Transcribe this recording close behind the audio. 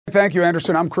Thank you,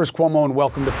 Anderson. I'm Chris Cuomo, and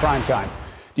welcome to Primetime.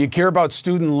 Do you care about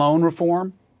student loan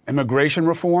reform, immigration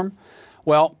reform?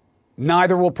 Well,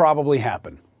 neither will probably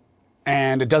happen.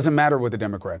 And it doesn't matter what the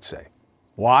Democrats say.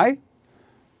 Why?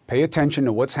 Pay attention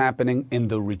to what's happening in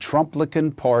the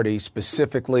Retrumplican Party,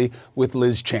 specifically with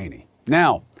Liz Cheney.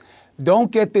 Now,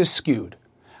 don't get this skewed.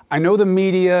 I know the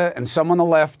media and some on the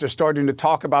left are starting to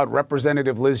talk about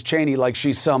Representative Liz Cheney like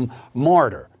she's some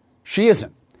martyr. She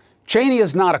isn't. Cheney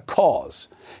is not a cause.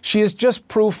 She is just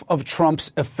proof of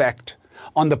Trump's effect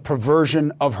on the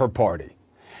perversion of her party.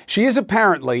 She is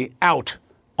apparently out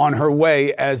on her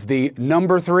way as the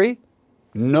number 3.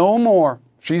 No more.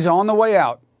 She's on the way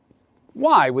out.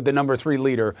 Why would the number 3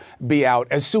 leader be out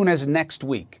as soon as next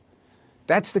week?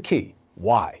 That's the key.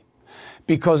 Why?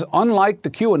 Because unlike the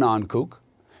QAnon kook,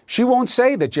 she won't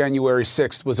say that January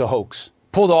 6th was a hoax,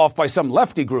 pulled off by some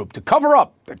lefty group to cover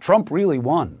up that Trump really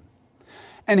won.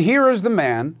 And here is the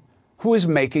man who is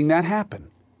making that happen.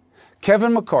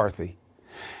 Kevin McCarthy.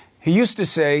 He used to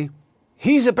say,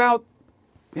 he's about,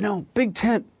 Big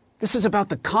Tent. This is about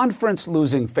the conference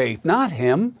losing faith, not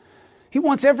him. He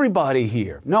wants everybody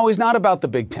here. No, he's not about the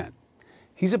Big Tent.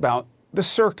 He's about the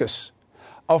circus,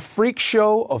 a freak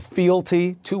show of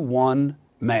fealty to one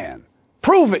man.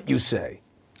 Prove it, you say.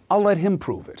 I'll let him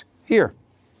prove it. Here.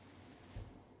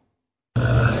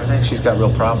 I think she's got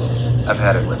real problems. I've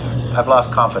had it with her. I've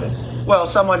lost confidence. Well,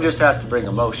 someone just has to bring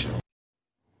emotion.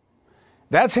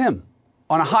 That's him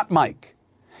on a hot mic.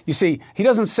 You see, he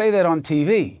doesn't say that on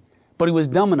TV, but he was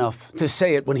dumb enough to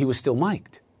say it when he was still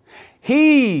mic'd.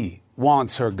 He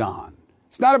wants her gone.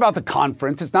 It's not about the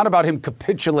conference. It's not about him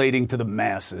capitulating to the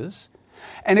masses.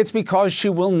 And it's because she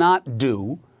will not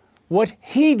do what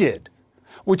he did,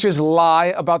 which is lie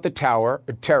about the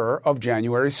terror of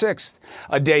January 6th,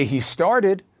 a day he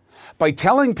started by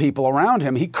telling people around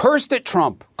him he cursed at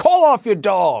Trump, call off your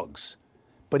dogs.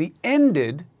 But he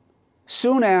ended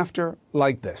soon after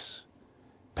like this,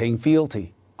 paying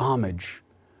fealty, homage.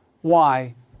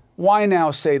 Why? Why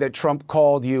now say that Trump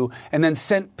called you and then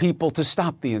sent people to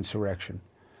stop the insurrection,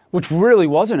 which really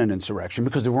wasn't an insurrection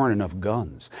because there weren't enough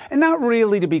guns, and not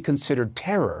really to be considered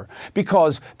terror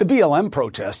because the BLM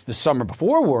protests the summer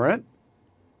before weren't?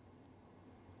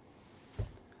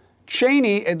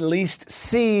 Cheney at least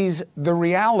sees the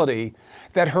reality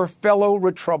that her fellow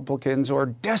Republicans are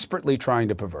desperately trying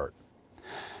to pervert.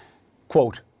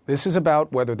 Quote, this is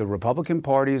about whether the Republican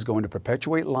Party is going to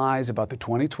perpetuate lies about the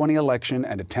 2020 election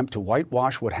and attempt to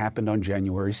whitewash what happened on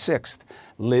January 6th.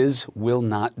 Liz will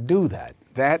not do that.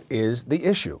 That is the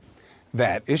issue.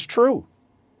 That is true.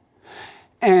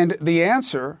 And the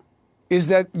answer is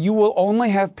that you will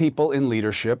only have people in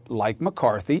leadership like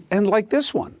McCarthy and like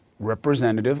this one,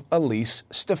 Representative Elise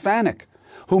Stefanik,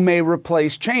 who may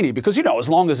replace Cheney because, as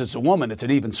long as it's a woman, it's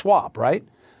an even swap, right?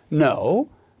 No,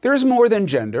 there's more than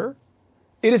gender.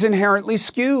 It is inherently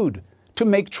skewed to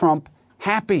make Trump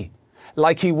happy,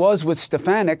 like he was with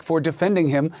Stefanik for defending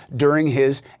him during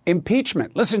his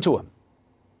impeachment. Listen to him.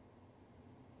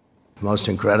 Most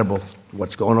incredible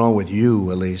what's going on with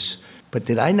you, Elise. But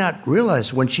did I not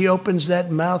realize when she opens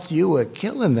that mouth, you were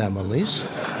killing them, Elise?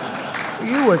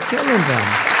 You were killing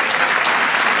them.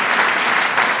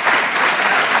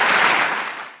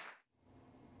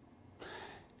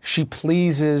 She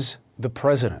pleases the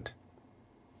president.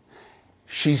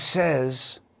 She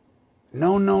says,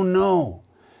 no.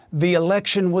 The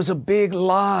election was a big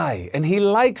lie, and he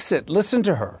likes it. Listen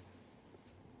to her.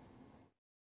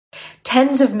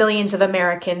 Tens of millions of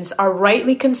Americans are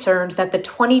rightly concerned that the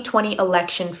 2020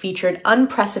 election featured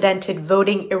unprecedented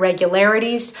voting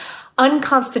irregularities,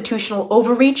 unconstitutional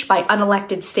overreach by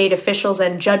unelected state officials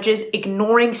and judges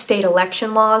ignoring state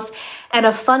election laws, and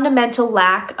a fundamental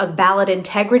lack of ballot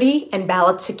integrity and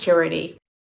ballot security.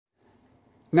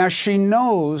 Now, she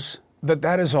knows that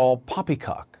that is all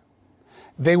poppycock.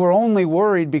 They were only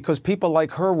worried because people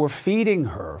like her were feeding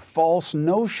her false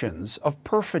notions of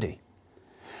perfidy.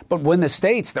 But when the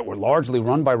states that were largely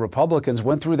run by Republicans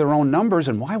went through their own numbers,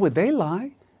 and why would they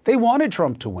lie? They wanted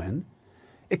Trump to win.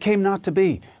 It came not to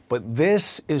be. But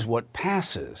this is what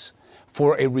passes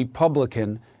for a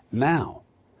Republican now.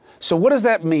 So what does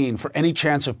that mean for any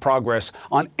chance of progress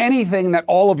on anything that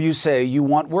all of you say you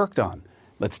want worked on?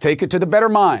 Let's take it to the better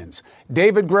minds.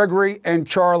 David Gregory and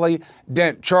Charlie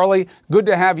Dent. Charlie, good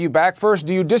to have you back. First,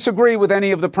 do you disagree with any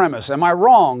of the premise? Am I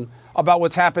wrong about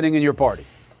what's happening in your party?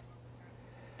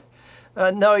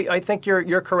 No, I think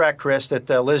you're correct, Chris, that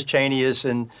Liz Cheney is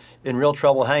in real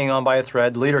trouble, hanging on by a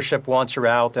thread. Leadership wants her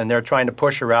out, and they're trying to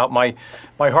push her out. My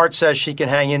heart says she can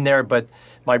hang in there, but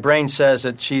my brain says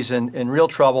that she's in real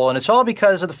trouble, and it's all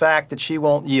because of the fact that she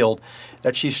won't yield,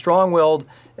 that she's strong-willed,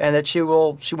 and that she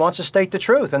wants to state the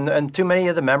truth. And too many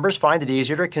of the members find it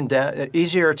easier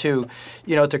to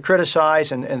to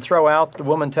criticize and throw out the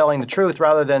woman telling the truth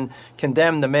rather than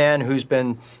condemn the man who's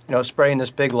been spreading this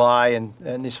big lie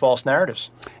and these false narratives.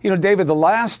 David, the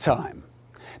last time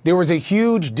there was a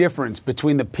huge difference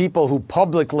between the people who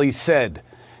publicly said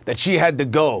that she had to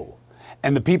go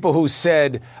and the people who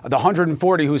said, the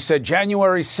 140 who said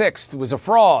January 6th was a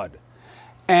fraud,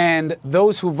 and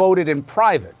those who voted in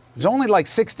private. It was only like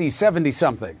 60, 70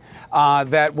 something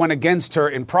that went against her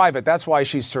in private. That's why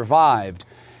she survived.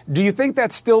 Do you think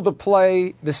that's still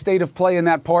the state of play in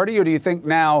that party, or do you think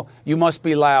now you must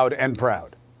be loud and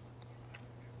proud?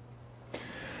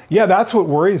 Yeah, that's what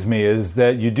worries me, is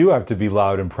that you do have to be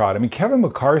loud and proud. I mean, Kevin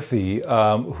McCarthy,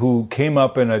 who came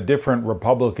up in a different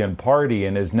Republican party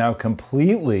and is now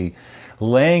completely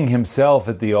laying himself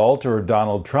at the altar of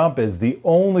Donald Trump as the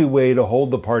only way to hold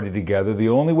the party together, the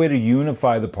only way to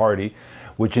unify the party,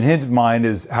 which in his mind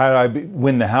is how do I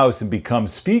win the House and become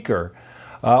Speaker.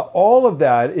 All of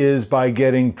that is by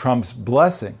getting Trump's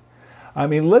blessing. I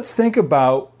mean, let's think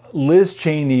about Liz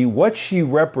Cheney, what she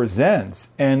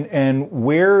represents, and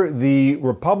where the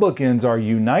Republicans are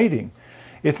uniting.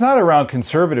 It's not around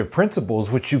conservative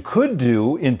principles, which you could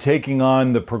do in taking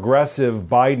on the progressive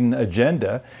Biden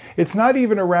agenda. It's not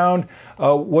even around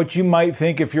what you might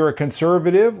think if you're a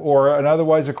conservative or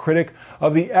otherwise a critic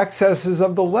of the excesses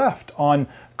of the left on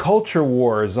culture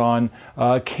wars, on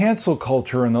cancel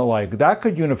culture and the like. That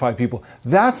could unify people.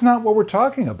 That's not what we're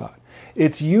talking about.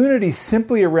 It's unity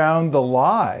simply around the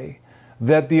lie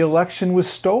that the election was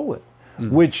stolen,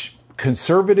 which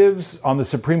conservatives on the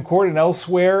Supreme Court and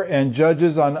elsewhere and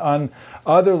judges on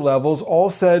other levels all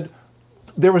said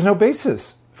there was no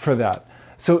basis for that.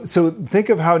 So think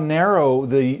of how narrow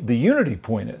the unity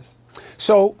point is.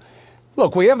 So,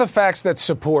 look, we have the facts that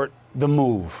support the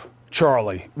move,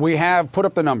 Charlie. We have put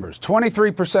up the numbers.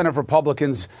 23% of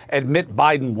Republicans admit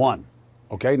Biden won.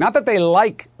 Okay? Not that they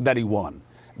like that he won,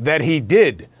 that he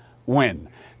did win.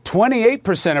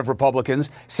 28% of Republicans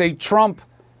say Trump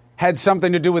had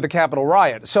something to do with the Capitol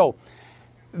riot. So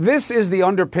this is the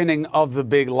underpinning of the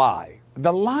big lie.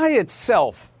 The lie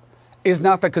itself is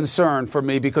not the concern for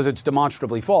me because it's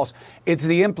demonstrably false. It's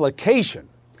the implication.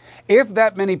 If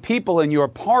that many people in your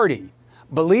party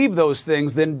believe those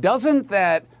things, then doesn't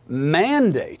that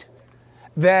mandate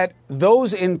that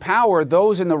those in power,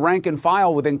 those in the rank and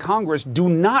file within Congress, do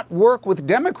not work with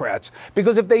Democrats?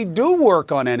 Because if they do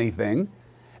work on anything,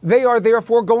 they are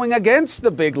therefore going against the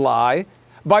big lie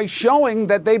by showing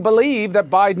that they believe that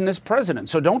Biden is president.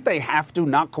 So don't they have to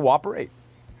not cooperate?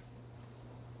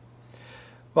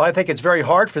 Well, I think it's very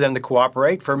hard for them to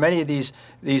cooperate. For many of these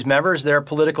members, their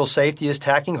political safety is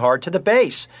tacking hard to the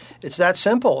base. It's that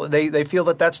simple. They feel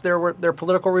that that's their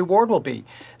political reward will be,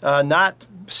 not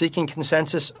seeking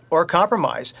consensus or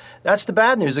compromise. That's the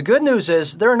bad news. The good news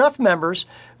is there are enough members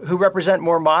who represent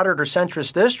more moderate or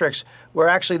centrist districts where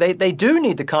actually they do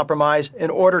need to compromise in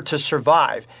order to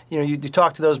survive. You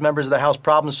talk to those members of the House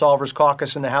Problem Solvers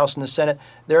Caucus in the House and the Senate.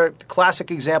 They're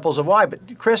classic examples of why.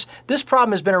 But, Chris, this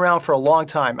problem has been around for a long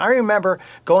time. I remember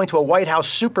going to a White House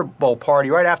Super Bowl party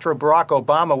right after Barack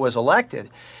Obama was elected,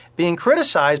 being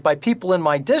criticized by people in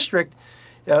my district,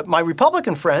 my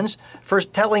Republican friends, for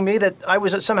telling me that I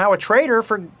was somehow a traitor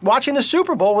for watching the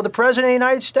Super Bowl with the President of the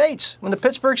United States when the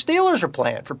Pittsburgh Steelers were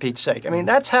playing, for Pete's sake. I mean,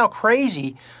 that's how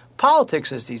crazy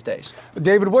politics is these days.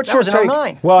 David, what's your take?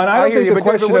 Well, and I don't think the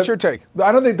question. David, what's your take?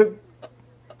 I don't think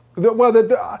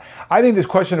I think this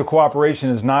question of cooperation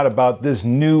is not about this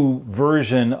new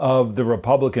version of the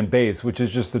Republican base, which is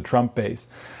just the Trump base.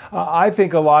 I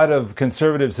think a lot of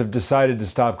conservatives have decided to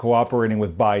stop cooperating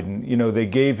with Biden. They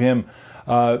gave him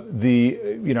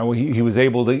he was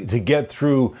able to get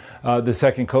through the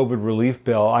second COVID relief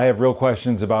bill. I have real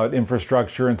questions about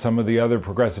infrastructure and some of the other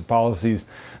progressive policies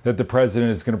that the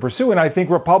president is going to pursue. And I think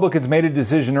Republicans made a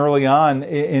decision early on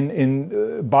in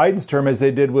Biden's term, as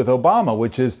they did with Obama,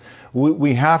 which is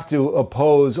we have to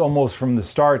oppose almost from the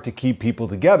start to keep people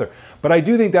together. But I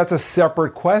do think that's a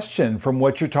separate question from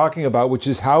what you're talking about, which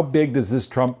is how big does this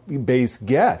Trump base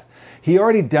get? He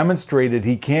already demonstrated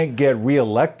he can't get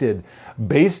reelected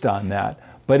based on that,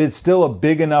 but it's still a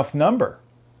big enough number.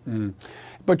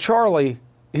 But Charlie,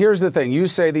 here's the thing. You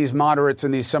say these moderates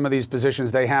in some of these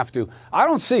positions, they have to. I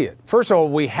don't see it. First of all,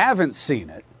 we haven't seen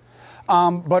it.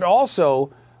 But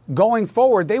also, going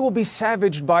forward, they will be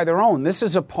savaged by their own. This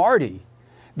is a party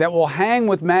that will hang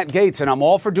with Matt Gaetz, and I'm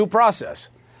all for due process.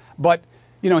 But,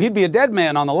 he'd be a dead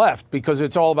man on the left because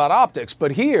it's all about optics.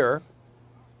 But here,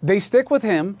 they stick with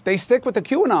him, they stick with the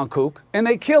QAnon kook, and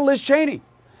they kill Liz Cheney.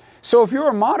 So if you're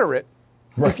a moderate,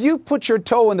 Right. If you put your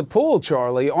toe in the pool,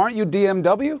 Charlie, aren't you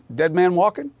DMW, dead man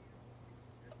walking?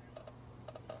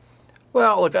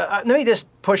 Well, look, let me just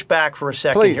push back for a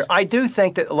second Please. here. I do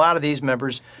think that a lot of these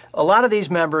members,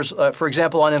 for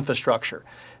example, on infrastructure,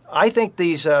 I think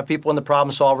these people in the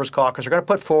Problem Solvers Caucus are going to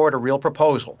put forward a real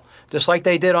proposal, just like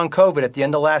they did on COVID at the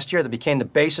end of last year that became the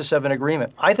basis of an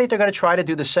agreement. I think they're going to try to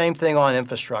do the same thing on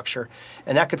infrastructure,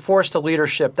 and that could force the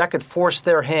leadership, that could force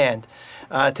their hand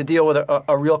to deal with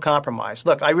a real compromise.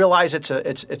 Look, I realize it's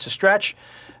a stretch,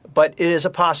 but it is a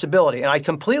possibility. And I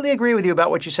completely agree with you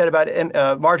about what you said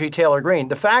about Marjorie Taylor Greene.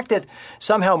 The fact that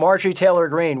somehow Marjorie Taylor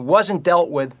Greene wasn't dealt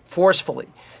with forcefully.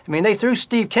 I mean, they threw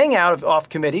Steve King off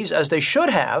committees, as they should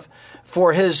have,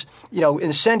 for his,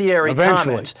 incendiary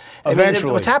comments.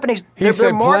 Eventually. What's happening is he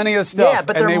said plenty of stuff, yeah,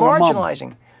 but and they're they were mum.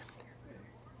 marginalizing.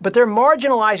 But they're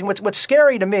marginalizing. What's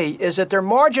scary to me is that they're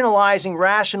marginalizing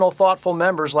rational, thoughtful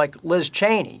members like Liz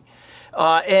Cheney,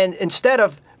 and instead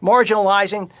of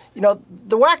marginalizing,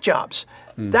 the whack jobs.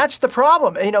 That's the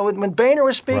problem. When Boehner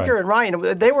was speaker and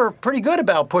Ryan, they were pretty good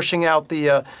about pushing out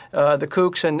the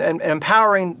kooks and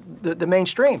empowering the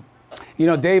mainstream.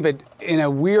 David, in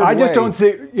a weird way. I just don't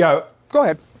see. Yeah. Go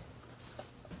ahead.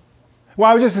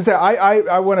 Well, I was just going to say,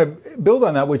 I want to build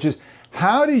on that, which is,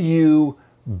 how do you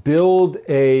build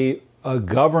a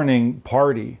governing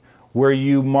party where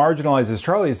you marginalize, as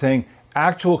Charlie is saying,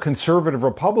 actual conservative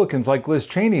Republicans like Liz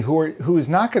Cheney, who is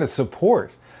not going to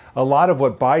support a lot of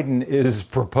what Biden is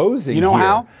proposing. You know here.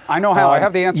 how? I know how. I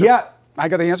have the answer. Yeah. I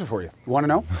got the answer for you. You want to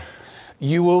know?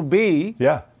 You will be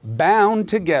bound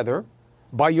together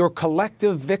by your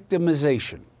collective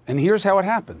victimization. And here's how it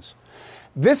happens.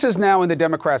 This is now in the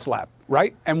Democrats' lap,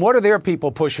 right? And what are their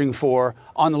people pushing for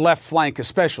on the left flank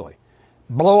especially?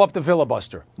 Blow up the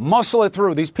filibuster. Muscle it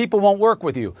through. These people won't work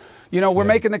with you. We're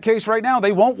making the case right now.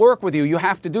 They won't work with you. You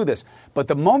have to do this. But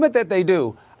the moment that they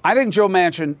do, I think Joe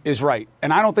Manchin is right.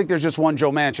 And I don't think there's just one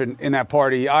Joe Manchin in that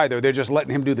party either. They're just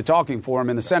letting him do the talking for him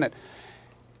in the Senate.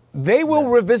 They will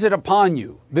revisit upon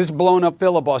you this blown up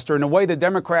filibuster in a way the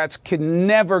Democrats can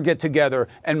never get together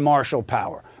and marshal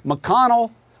power.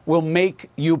 McConnell will make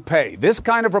you pay. This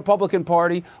kind of Republican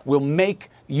Party will make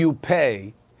you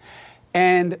pay.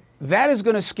 And that is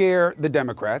going to scare the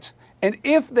Democrats. And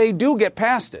if they do get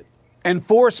past it and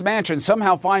force Manchin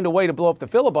somehow find a way to blow up the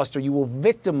filibuster, you will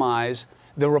victimize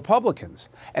the Republicans.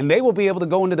 And they will be able to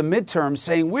go into the midterms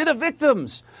saying, we're the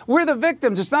victims. We're the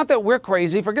victims. It's not that we're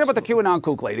crazy. Forget about the QAnon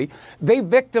kook lady. They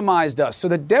victimized us. So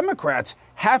the Democrats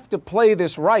have to play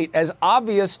this right, as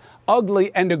obvious,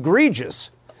 ugly, and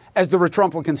egregious as the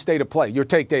Republican state of play. Your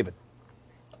take, David.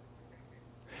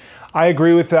 I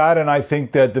agree with that, and I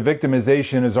think that the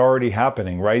victimization is already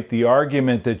happening, right? The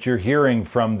argument that you're hearing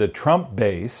from the Trump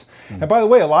base, and by the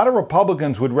way, a lot of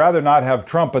Republicans would rather not have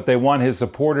Trump, but they want his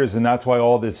supporters, and that's why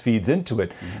all this feeds into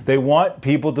it. They want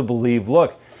people to believe,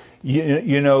 look,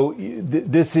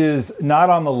 this is not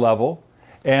on the level,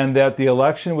 and that the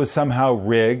election was somehow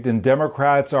rigged, and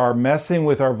Democrats are messing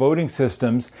with our voting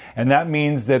systems, and that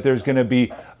means that there's going to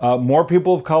be more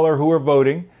people of color who are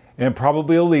voting, and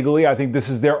probably illegally. I think this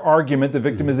is their argument, the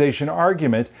victimization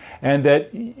argument, and that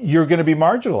you're going to be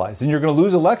marginalized and you're going to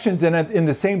lose elections. And in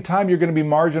the same time, you're going to be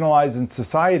marginalized in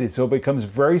society. So it becomes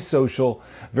very social,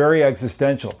 very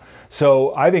existential.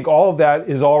 So I think all of that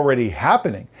is already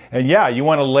happening. And yeah, you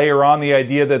want to layer on the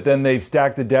idea that then they've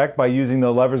stacked the deck by using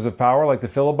the levers of power like the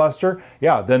filibuster.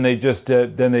 Yeah, then they just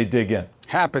then they dig in.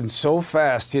 Happens so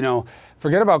fast,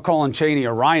 Forget about calling Cheney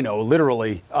a rhino,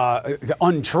 literally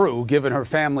untrue, given her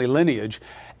family lineage.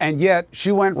 And yet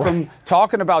she went from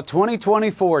talking about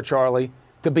 2024, Charlie,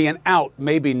 to being out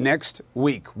maybe next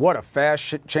week. What a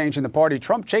fast change in the party.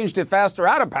 Trump changed it faster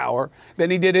out of power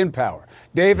than he did in power.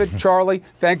 David, Charlie,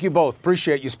 thank you both.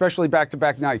 Appreciate you, especially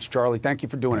back-to-back nights, Charlie. Thank you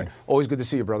for doing it. Always good to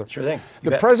see you, brother. Sure thing.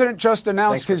 The president just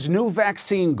announced his new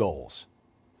vaccine goals.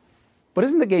 But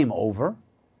isn't the game over?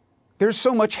 There's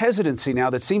so much hesitancy now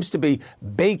that seems to be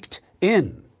baked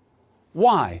in.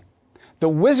 Why? The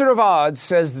Wizard of Odds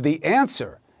says the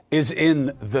answer is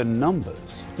in the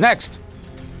numbers. Next.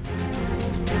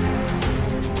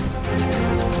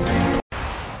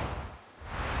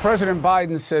 President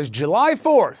Biden says July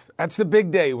 4th, that's the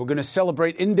big day. We're going to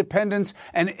celebrate independence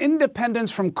and independence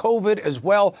from COVID as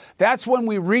well. That's when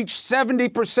we reach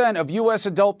 70% of U.S.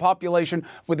 adult population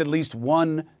with at least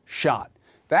one shot.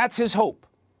 That's his hope.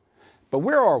 But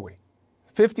where are we?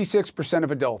 56%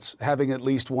 of adults having at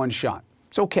least one shot.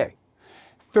 It's okay.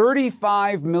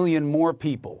 35 million more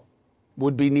people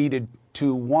would be needed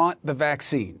to want the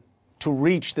vaccine to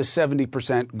reach the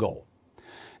 70% goal.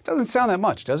 It doesn't sound that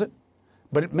much, does it?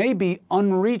 but it may be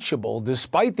unreachable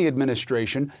despite the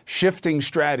administration shifting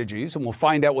strategies. And we'll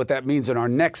find out what that means in our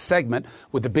next segment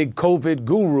with the big COVID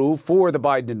guru for the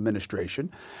Biden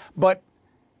administration. But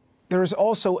there is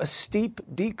also a steep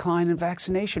decline in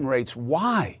vaccination rates.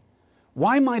 Why?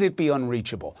 Why might it be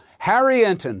unreachable? Harry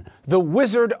Enton, the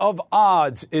Wizard of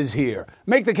Odds, is here.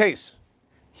 Make the case.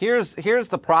 Here's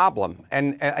the problem,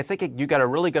 and I think you got a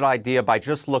really good idea by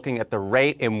just looking at the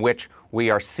rate in which we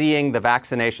are seeing the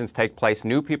vaccinations take place,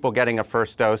 new people getting a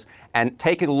first dose, and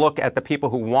taking a look at the people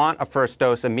who want a first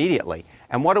dose immediately.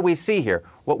 And what do we see here?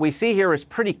 What we see here is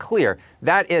pretty clear.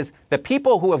 That is, the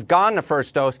people who have gotten a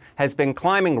first dose has been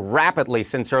climbing rapidly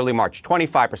since early March,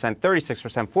 25%,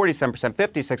 36%, 47%,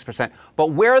 56%.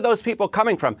 But where are those people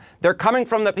coming from? They're coming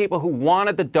from the people who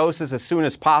wanted the doses as soon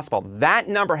as possible. That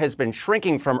number has been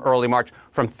shrinking from early March,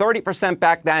 from 30%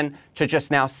 back then to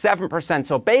just now 7%.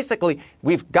 So basically,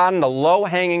 we've gotten the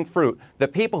low-hanging fruit. The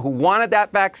people who wanted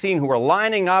that vaccine, who are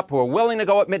lining up, who are willing to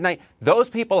go at midnight, those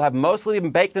people have mostly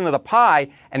been baked into the pie.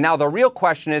 And now the real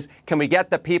question is, can we get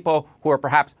the people who are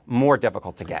perhaps more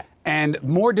difficult to get? And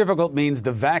more difficult means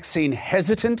the vaccine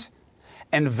hesitant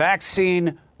and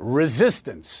vaccine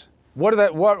resistance.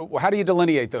 How do you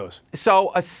delineate those?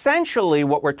 So essentially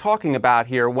what we're talking about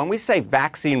here, when we say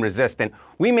vaccine resistant,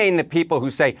 we mean the people who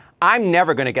say, I'm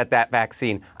never going to get that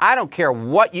vaccine. I don't care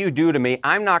what you do to me.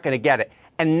 I'm not going to get it.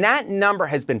 And that number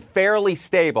has been fairly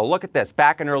stable. Look at this.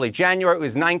 Back in early January, it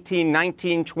was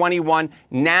 19, 21.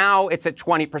 Now it's at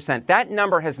 20%. That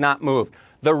number has not moved.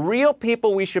 The real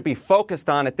people we should be focused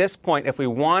on at this point, if we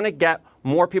want to get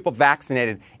more people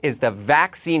vaccinated, is the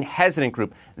vaccine hesitant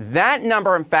group. That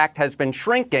number, in fact, has been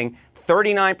shrinking.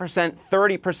 39%,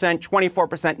 30%,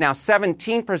 24%, now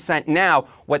 17% now.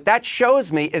 What that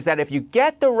shows me is that if you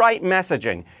get the right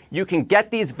messaging, you can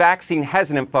get these vaccine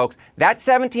hesitant folks. That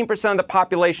 17% of the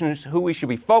population is who we should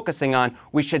be focusing on.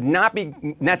 We should not be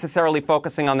necessarily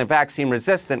focusing on the vaccine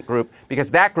resistant group, because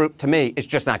that group, to me, is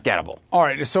just not gettable. All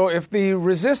right, so if the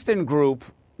resistant group,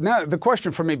 now the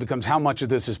question for me becomes how much of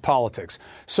this is politics.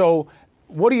 So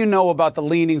what do you know about the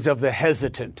leanings of the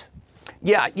hesitant?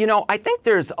 Yeah, I think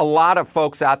there's a lot of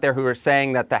folks out there who are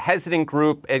saying that the hesitant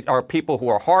group are people who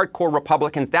are hardcore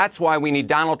Republicans. That's why we need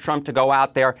Donald Trump to go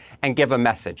out there and give a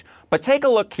message. But take a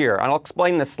look here, and I'll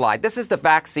explain this slide. This is the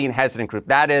vaccine hesitant group.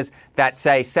 That is,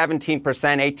 say, 17%,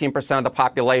 18% of the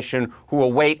population who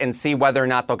will wait and see whether or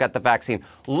not they'll get the vaccine.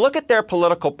 Look at their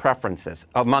political preferences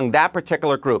among that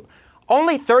particular group.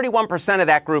 Only 31% of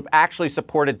that group actually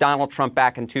supported Donald Trump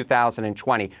back in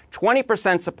 2020.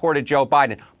 20% supported Joe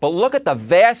Biden. But look at the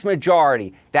vast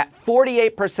majority. That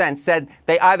 48% said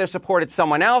they either supported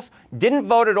someone else, didn't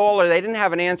vote at all, or they didn't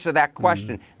have an answer to that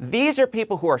question. These are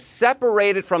people who are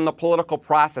separated from the political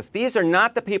process. These are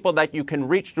not the people that you can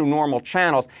reach through normal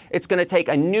channels. It's going to take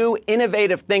a new,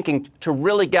 innovative thinking to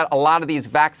really get a lot of these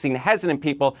vaccine hesitant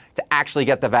people to actually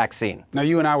get the vaccine. Now,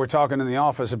 you and I were talking in the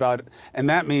office about it, and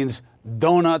that means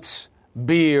donuts,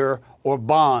 beer, or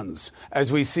bonds,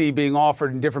 as we see being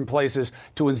offered in different places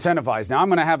to incentivize. Now, I'm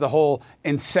going to have the whole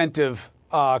incentive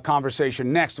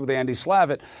conversation next with Andy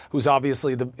Slavitt, who's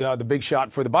obviously the big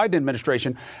shot for the Biden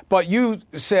administration. But you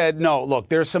said, no, look,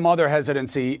 there's some other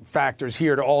hesitancy factors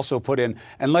here to also put in.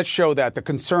 And let's show that, the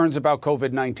concerns about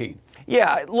COVID-19.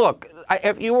 Yeah, look,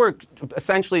 if you were to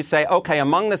essentially say, okay,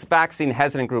 among this vaccine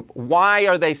hesitant group, why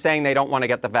are they saying they don't want to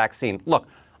get the vaccine? Look,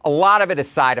 a lot of it is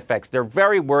side effects. They're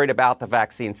very worried about the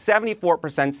vaccine.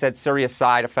 74% said serious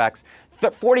side effects.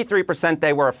 43%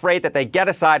 they were afraid that they get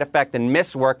a side effect and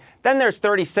miss work. Then there's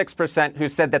 36% who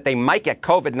said that they might get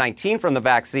COVID-19 from the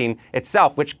vaccine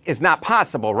itself, which is not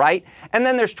possible, right? And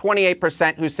then there's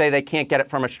 28% who say they can't get it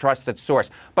from a trusted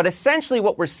source. But essentially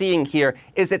what we're seeing here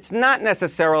is it's not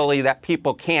necessarily that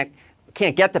people can't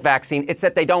get the vaccine, it's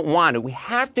that they don't want to. We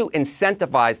have to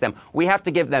incentivize them. We have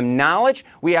to give them knowledge.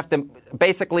 We have to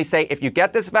basically say, if you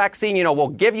get this vaccine, we'll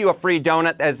give you a free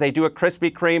donut as they do at Krispy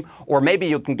Kreme, or maybe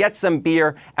you can get some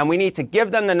beer, and we need to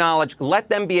give them the knowledge, let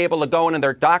them be able to go into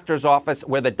their doctor's office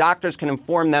where the doctors can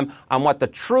inform them on what the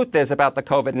truth is about the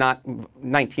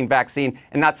COVID-19 vaccine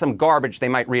and not some garbage they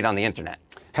might read on the internet.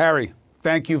 Harry,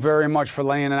 thank you very much for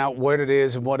laying out what it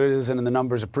is and what it isn't in the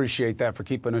numbers. Appreciate that, for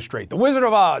keeping us straight. The Wizard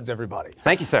of Odds, everybody.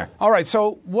 Thank you, sir. All right,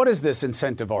 so what is this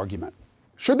incentive argument?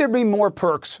 Should there be more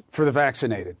perks for the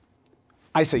vaccinated?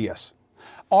 I say yes.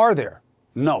 Are there?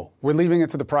 No. We're leaving it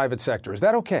to the private sector. Is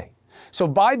that okay? So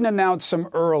Biden announced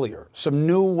some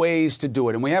new ways to do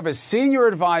it. And we have a senior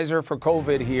advisor for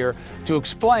COVID here to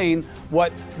explain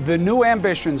what the new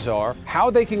ambitions are, how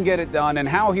they can get it done, and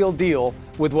how he'll deal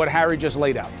with what Harry just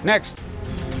laid out. Next.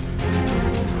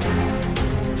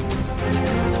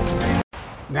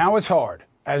 Now it's hard.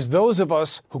 as those of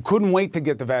us who couldn't wait to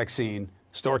get the vaccine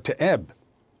start to ebb.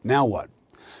 Now what?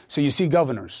 So you see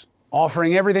governors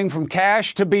offering everything from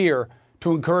cash to beer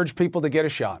to encourage people to get a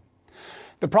shot.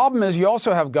 The problem is you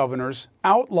also have governors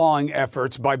outlawing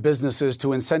efforts by businesses to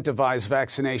incentivize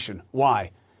vaccination.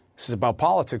 Why? This is about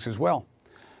politics as well.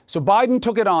 So Biden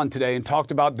took it on today and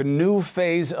talked about the new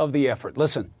phase of the effort.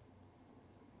 Listen.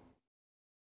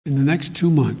 In the next 2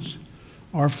 months,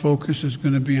 our focus is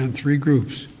going to be on 3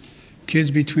 groups. Kids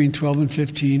between 12 and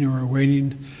 15 who are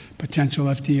awaiting potential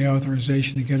FDA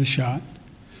authorization to get a shot.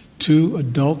 2,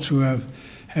 adults who have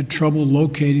had trouble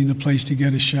locating a place to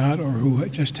get a shot or who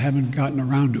just haven't gotten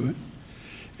around to it.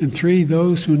 And 3,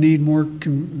 those who need more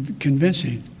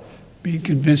convincing, being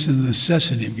convinced of the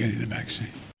necessity of getting the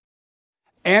vaccine.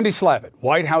 Andy Slavitt,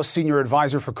 White House Senior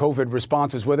Advisor for COVID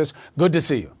Response, is with us. Good to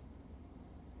see you.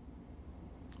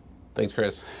 Thanks,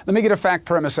 Chris. Let me get a fact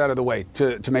premise out of the way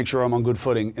to make sure I'm on good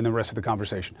footing in the rest of the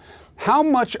conversation. How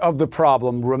much of the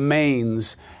problem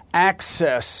remains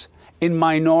access in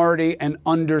minority and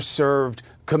underserved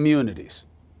communities?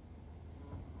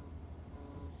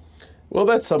 Well,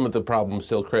 that's some of the problem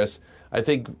still, Chris. I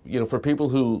think, for people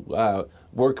who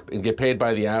work and get paid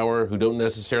by the hour, who don't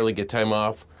necessarily get time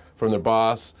off from their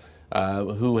boss,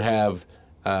 who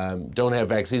don't have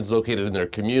vaccines located in their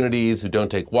communities, who don't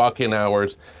take walk-in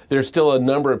hours, there's still a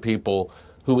number of people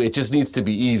who it just needs to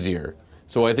be easier.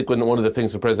 So I think when one of the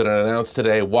things the president announced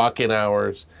today, walk-in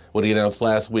hours, what he announced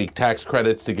last week, tax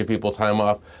credits to give people time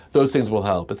off, those things will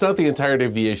help. It's not the entirety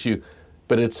of the issue,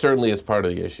 but it certainly is part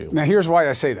of the issue. Now, here's why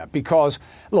I say that. Because,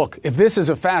 look, if this is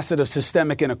a facet of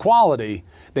systemic inequality,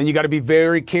 then you got to be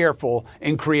very careful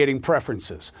in creating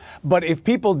preferences. But if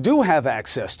people do have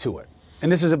access to it, and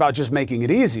this is about just making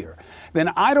it easier, then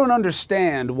I don't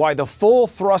understand why the full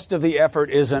thrust of the effort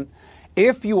isn't,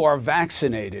 if you are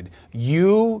vaccinated,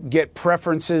 you get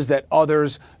preferences that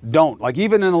others don't. Like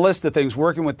even in the list of things,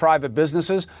 working with private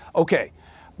businesses, okay.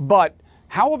 But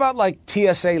how about like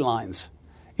TSA lines?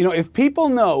 If people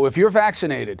know if you're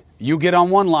vaccinated, you get on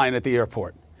one line at the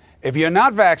airport. If you're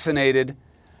not vaccinated,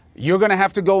 you're going to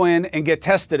have to go in and get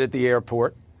tested at the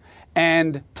airport.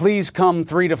 And please come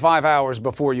 3 to 5 hours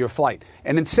before your flight.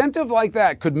 An incentive like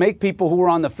that could make people who are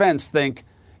on the fence think,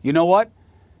 you know what?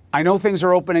 I know things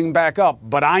are opening back up,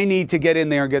 but I need to get in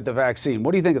there and get the vaccine.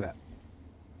 What do you think of that?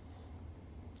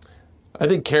 I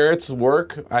think carrots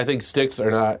work. I think sticks are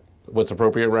not what's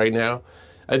appropriate right now.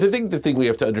 I think the thing we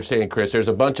have to understand, Chris, there's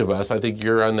a bunch of us. I think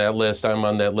you're on that list. I'm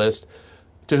on that list.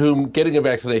 To whom getting a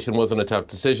vaccination wasn't a tough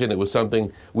decision. It was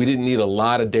something we didn't need a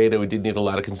lot of data. We didn't need a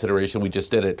lot of consideration. We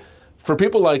just did it. For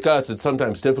people like us, it's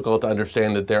sometimes difficult to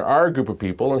understand that there are a group of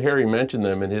people, and Harry mentioned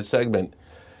them in his segment,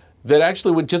 that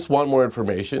actually would just want more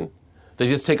information. They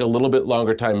just take a little bit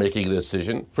longer time making a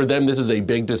decision. For them, this is a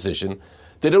big decision.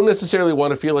 They don't necessarily want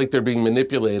to feel like they're being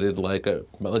manipulated like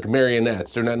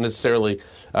marionettes. They're not necessarily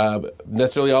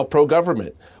all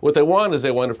pro-government. What they want is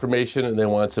they want information and they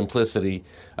want simplicity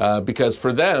because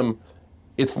for them,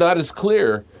 it's not as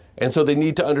clear. And so they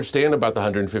need to understand about the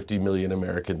 150 million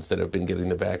Americans that have been getting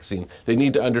the vaccine. They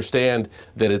need to understand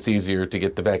that it's easier to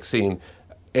get the vaccine.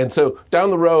 And so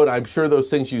down the road, I'm sure those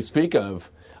things you speak of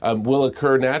will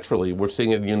occur naturally. We're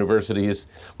seeing it in universities.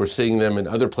 We're seeing them in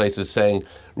other places saying,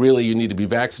 really, you need to be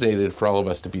vaccinated for all of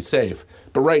us to be safe.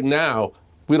 But right now,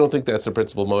 we don't think that's the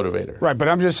principal motivator. Right, but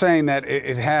I'm just saying that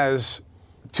it has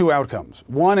 2 outcomes.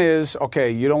 One is,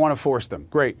 okay, you don't want to force them.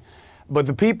 Great. But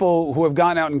the people who have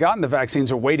gone out and gotten the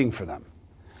vaccines are waiting for them.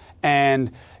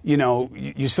 And,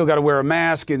 you still got to wear a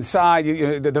mask inside.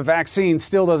 The vaccine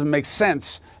still doesn't make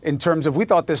sense in terms of we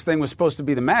thought this thing was supposed to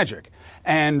be the magic.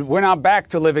 And we're not back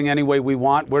to living any way we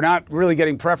want. We're not really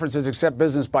getting preferences except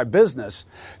business by business.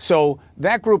 So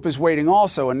that group is waiting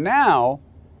also. And now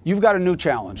you've got a new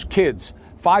challenge. Kids.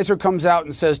 Pfizer comes out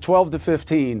and says 12 to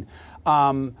 15,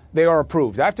 they are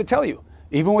approved. I have to tell you,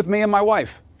 even with me and my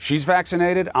wife, she's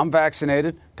vaccinated, I'm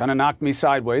vaccinated, kind of knocked me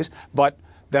sideways, but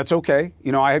that's okay.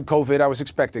 I had COVID, I was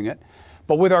expecting it.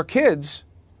 But with our kids,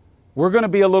 we're going to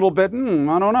be a little bit,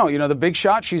 I don't know. The big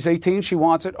shot, she's 18, she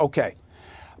wants it, okay.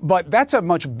 But that's a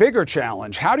much bigger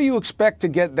challenge. How do you expect to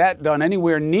get that done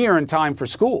anywhere near in time for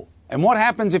school? And what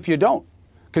happens if you don't?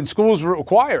 Can schools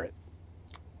require it?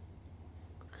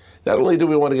 Not only do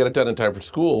we want to get it done in time for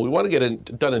school, we want to get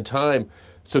it done in time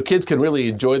so kids can really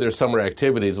enjoy their summer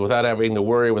activities without having to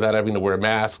worry, without having to wear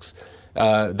masks.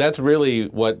 That's really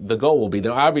what the goal will be.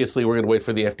 Now, obviously, we're going to wait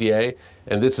for the FDA,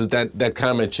 and this is that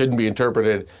comment shouldn't be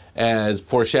interpreted as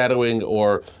foreshadowing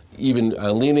or even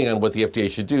leaning on what the FDA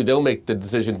should do. They'll make the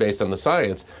decision based on the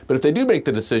science. But if they do make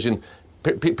the decision,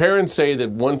 parents say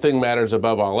that one thing matters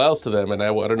above all else to them, and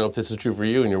I don't know if this is true for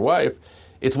you and your wife,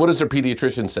 It's what does their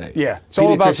pediatrician say? Yeah, it's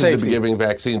all about safety. Pediatricians have been giving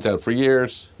vaccines out for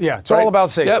years. Yeah, it's all about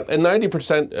safety. Yep, and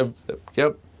 90% of,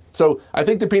 yep. So I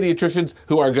think the pediatricians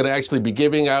who are going to actually be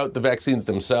giving out the vaccines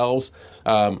themselves,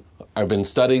 I've been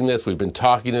studying this. We've been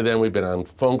talking to them. We've been on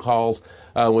phone calls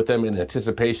with them in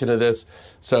anticipation of this.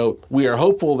 So we are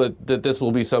hopeful that this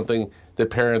will be something that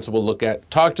parents will look at,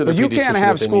 talk to the pediatrician. But you can't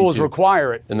have schools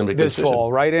require it this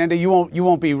fall, right, Andy? You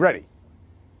won't be ready.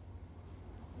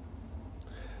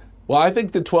 Well, I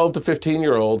think the 12 to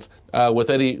 15-year-olds, with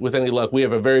any luck, we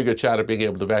have a very good shot at being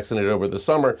able to vaccinate over the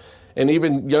summer. And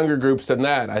even younger groups than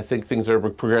that, I think things are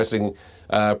progressing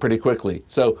pretty quickly.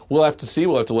 So we'll have to see.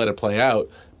 We'll have to let it play out.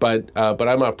 But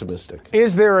I'm optimistic.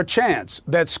 Is there a chance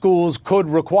that schools could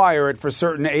require it for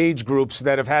certain age groups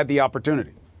that have had the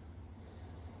opportunity?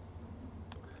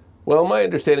 Well, my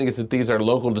understanding is that these are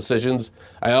local decisions.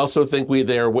 I also think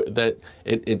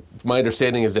my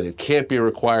understanding is that it can't be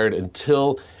required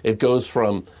until it goes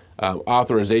from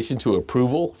authorization to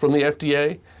approval from the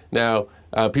FDA. Now,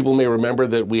 people may remember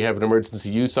that we have an emergency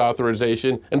use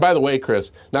authorization. And by the way,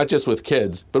 Chris, not just with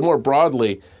kids, but more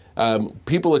broadly,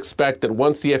 people expect that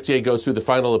once the FDA goes through the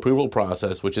final approval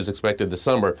process, which is expected this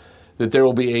summer, that there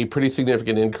will be a pretty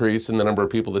significant increase in the number of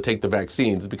people that take the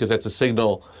vaccines, because that's a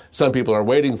signal some people are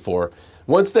waiting for.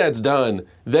 Once that's done,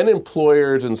 then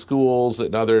employers and schools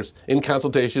and others, in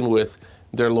consultation with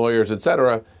their lawyers, et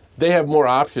cetera, they have more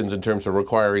options in terms of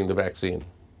requiring the vaccine.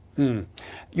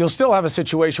 You'll still have a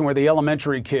situation where the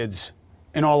elementary kids,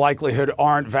 in all likelihood,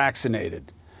 aren't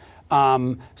vaccinated.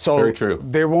 So Very true.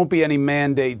 There won't be any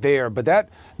mandate there. But that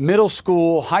middle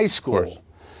school, high school,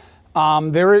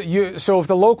 so if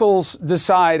the locals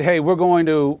decide, hey, we're going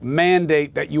to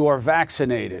mandate that you are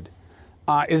vaccinated,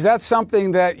 is that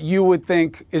something that you would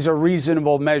think is a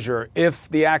reasonable measure if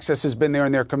the access has been there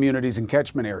in their communities and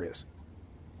catchment areas?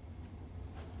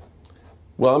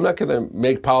 Well, I'm not going to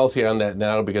make policy on that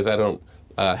now because I don't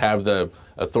have the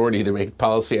authority to make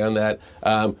policy on that.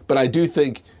 But I do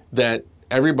think that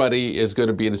everybody is going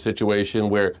to be in a situation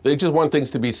where they just want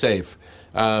things to be safe.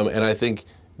 And I think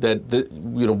that the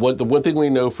one thing we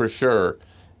know for sure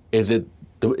is that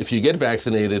if you get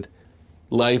vaccinated,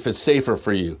 life is safer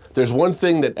for you. There's one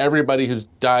thing that everybody who's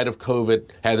died of COVID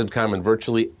has in common,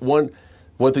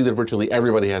 one thing that virtually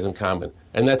everybody has in common,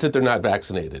 and that's that they're not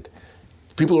vaccinated.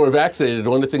 People who are vaccinated,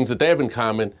 one of the things that they have in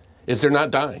common is they're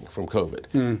not dying from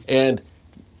COVID. And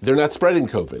they're not spreading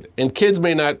COVID. And kids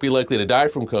may not be likely to die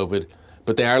from COVID,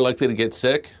 but they are likely to get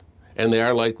sick. And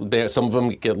some of them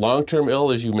get long-term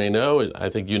ill, as you may know, I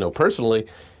think you know personally.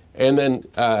 And then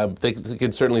they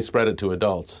can certainly spread it to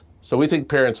adults. So we think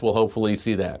parents will hopefully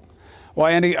see that. Well,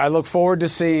 Andy, I look forward to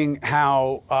seeing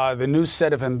how the new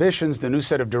set of ambitions, the new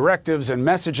set of directives and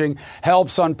messaging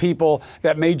helps on people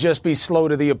that may just be slow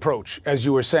to the approach, as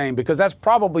you were saying, because that's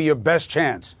probably your best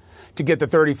chance to get the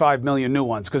 35 million new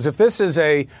ones. Because if this is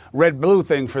a red-blue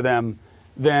thing for them,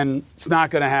 then it's not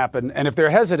going to happen. And if they're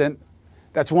hesitant,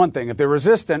 that's one thing. If they're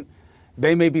resistant,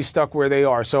 they may be stuck where they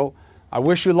are. So I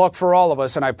wish you luck for all of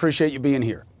us, and I appreciate you being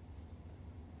here.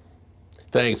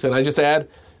 Thanks. And I just add,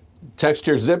 text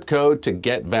your zip code to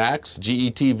GetVax,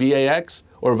 GETVAX,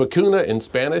 or vacuna in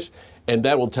Spanish, and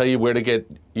that will tell you where to get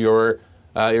your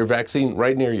vaccine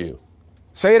right near you.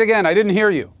 Say it again. I didn't hear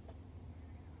you.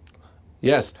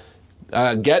 Yes.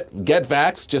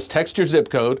 GetVax. Just text your zip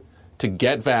code to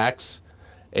GetVax,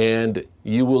 and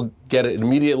you will get an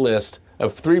immediate list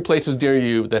of 3 places near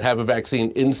you that have a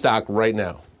vaccine in stock right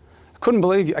now. Couldn't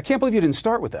believe you. I can't believe you didn't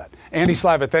start with that. Andy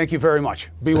Slavitt, thank you very much.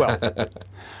 Be well.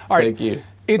 All right. Thank you.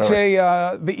 It's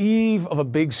the eve of a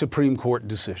big Supreme Court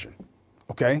decision,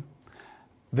 okay?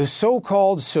 The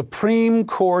so-called Supreme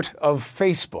Court of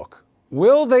Facebook.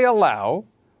 Will they allow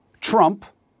Trump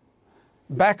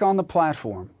back on the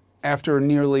platform after a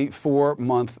nearly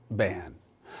 4-month ban?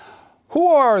 Who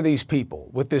are these people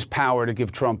with this power to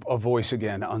give Trump a voice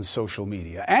again on social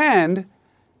media? And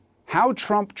how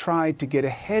Trump tried to get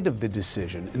ahead of the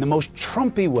decision in the most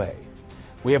Trumpy way.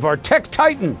 We have our tech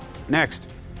titan next.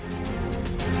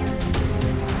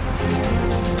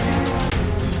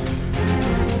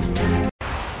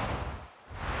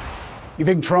 You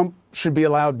think Trump should be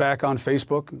allowed back on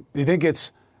Facebook? Do you think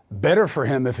it's better for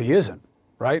him if he isn't,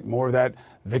 right? More of that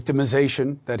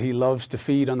victimization that he loves to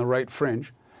feed on the right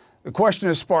fringe. The question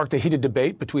has sparked a heated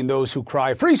debate between those who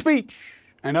cry free speech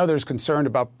and others concerned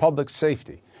about public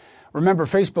safety. Remember,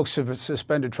 Facebook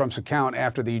suspended Trump's account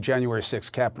after the January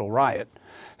 6th Capitol riot,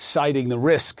 citing the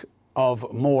risk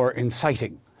of more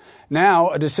inciting. Now,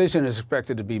 a decision is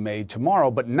expected to be made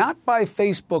tomorrow, but not by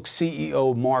Facebook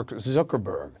CEO Mark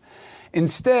Zuckerberg.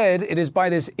 Instead, it is by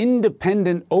this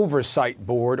independent oversight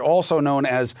board, also known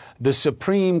as the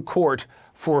Supreme Court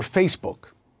for Facebook.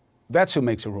 That's who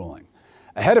makes a ruling.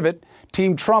 Ahead of it,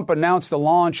 Team Trump announced the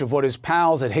launch of what his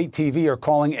pals at Hate TV are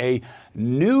calling a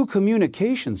new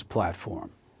communications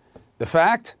platform. The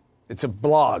fact? It's a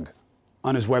blog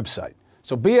on his website.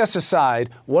 So BS aside,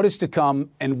 what is to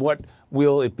come and what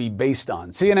will it be based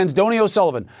on? CNN's Donny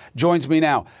O'Sullivan joins me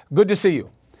now. Good to see you.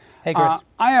 Hey, Chris.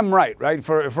 I am right?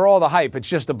 For all the hype, it's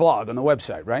just a blog on the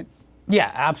website, right?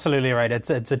 Yeah, absolutely right. It's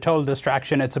a total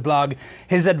distraction. It's a blog.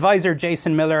 His advisor,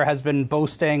 Jason Miller, has been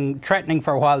boasting, threatening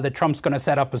for a while that Trump's going to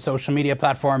set up a social media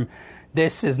platform.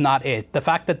 This is not it. The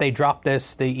fact that they dropped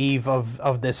this the eve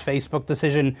of this Facebook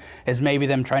decision is maybe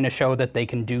them trying to show that they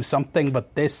can do something, but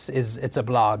it's a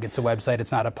blog, it's a website,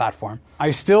 it's not a platform.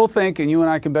 I still think, and you and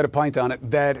I can bet a pint on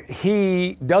it, that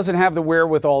he doesn't have the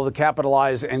wherewithal to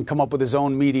capitalize and come up with his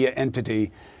own media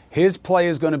entity. His play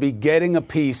is going to be getting a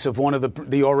piece of one of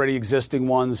the already existing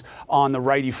ones on the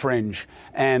righty fringe,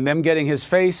 and them getting his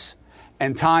face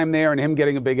and time there and him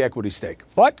getting a big equity stake.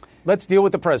 But let's deal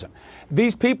with the present.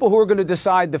 These people who are going to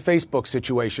decide the Facebook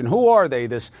situation, who are they,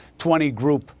 this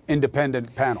 20-group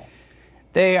independent panel?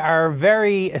 They are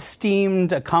very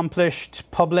esteemed, accomplished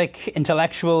public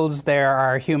intellectuals. There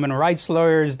are human rights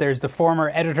lawyers. There's the former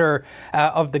editor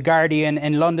of The Guardian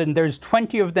in London. There's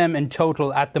 20 of them in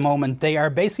total at the moment. They are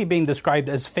basically being described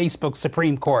as Facebook's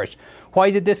Supreme Court.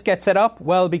 Why did this get set up?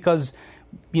 Well, because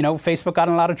Facebook got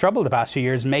in a lot of trouble the past few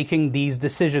years making these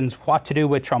decisions, what to do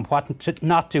with Trump, what to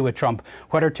not do with Trump,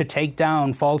 whether to take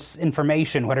down false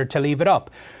information, whether to leave it up.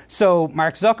 So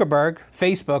Mark Zuckerberg,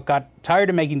 Facebook, got tired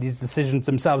of making these decisions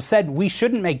themselves, said we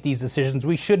shouldn't make these decisions,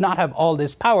 we should not have all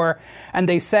this power, and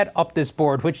they set up this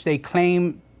board, which they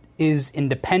claim is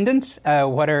independent.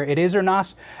 Whether it is or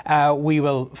not, we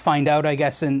will find out, I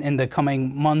guess, in the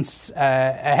coming months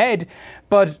ahead.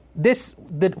 But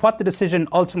what the decision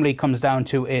ultimately comes down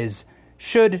to is,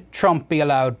 should Trump be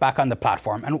allowed back on the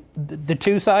platform? And the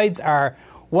two sides are,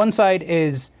 one side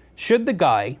is, should the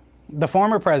guy, the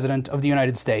former president of the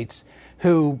United States,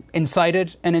 who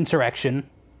incited an insurrection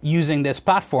using this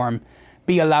platform,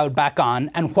 be allowed back on?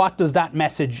 And what does that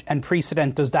message and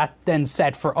precedent does that then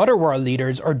set for other world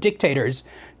leaders or dictators?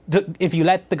 If you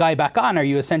let the guy back on, are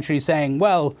you essentially saying,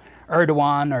 well,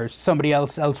 Erdogan or somebody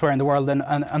else elsewhere in the world,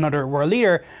 another world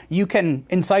leader, you can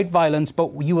incite violence,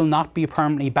 but you will not be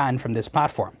permanently banned from this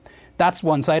platform? That's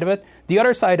one side of it. The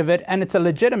other side of it, and it's a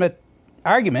legitimate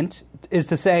argument, is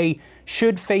to say,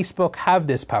 should Facebook have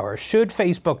this power? Should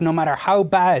Facebook, no matter how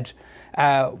bad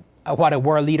what a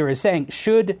world leader is saying,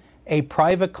 should a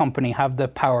private company have the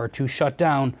power to shut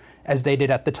down, as they did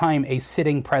at the time, a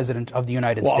sitting president of the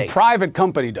United States? Well, a private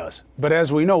company does. But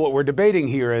as we know, what we're debating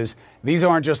here is these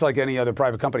aren't just like any other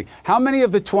private company. How many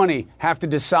of the 20 have to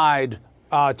decide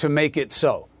to make it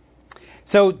so?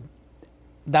 So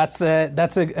that's a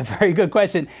very good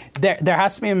question. There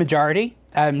has to be a majority.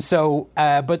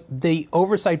 But the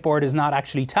oversight board is not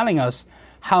actually telling us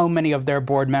how many of their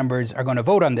board members are going to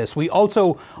vote on this. We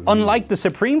also, unlike the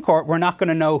Supreme Court, we're not going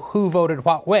to know who voted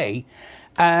what way.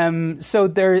 And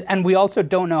we also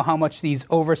don't know how much these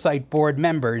oversight board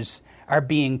members are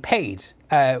being paid,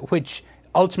 which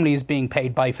ultimately is being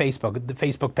paid by Facebook. The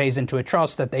Facebook pays into a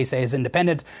trust that they say is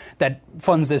independent that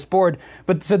funds this board.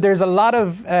 But so there's a lot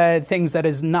of things that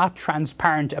is not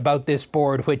transparent about this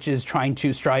board, which is trying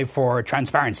to strive for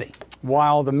transparency.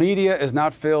 While the media is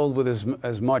not filled with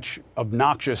as much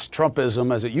obnoxious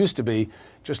Trumpism as it used to be,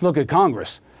 just look at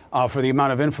Congress for the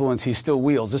amount of influence he still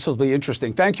wields. This will be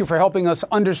interesting. Thank you for helping us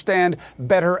understand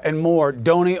better and more,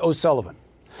 Donny O'Sullivan.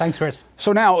 Thanks, Chris.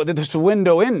 So now there's a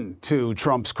window into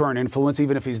Trump's current influence,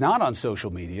 even if he's not on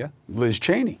social media, Liz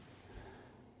Cheney.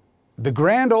 The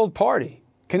grand old party.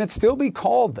 Can it still be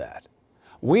called that?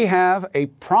 We have a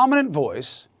prominent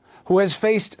voice who has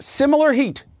faced similar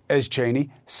heat as Cheney,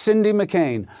 Cindy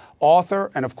McCain, author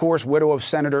and, of course, widow of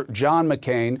Senator John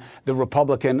McCain, the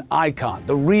Republican icon,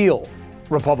 the real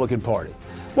Republican Party.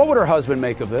 What would her husband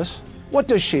make of this? What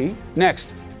does she?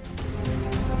 Next.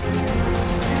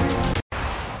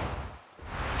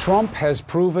 Trump has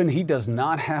proven he does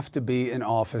not have to be in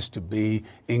office to be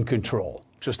in control.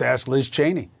 Just ask Liz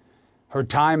Cheney. Her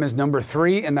time as number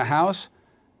 3 in the House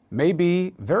may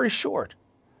be very short.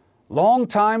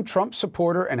 Longtime Trump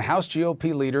supporter and House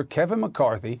GOP leader Kevin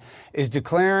McCarthy is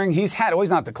declaring he's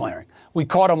not declaring. We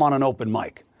caught him on an open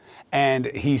mic. And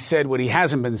he said what he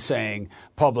hasn't been saying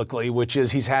publicly, which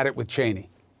is he's had it with Cheney.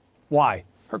 Why?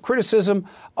 Her criticism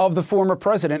of the former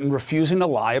president and refusing to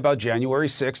lie about January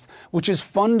 6th, which is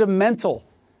fundamental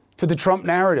to the Trump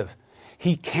narrative.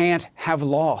 He can't have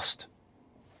lost.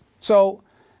 So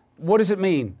what does it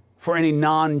mean for any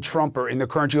non-Trumper in the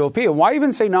current GOP? And why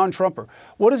even say non-Trumper?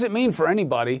 What does it mean for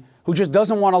anybody who just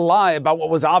doesn't want to lie about what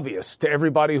was obvious to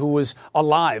everybody who was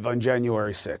alive on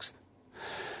January 6th?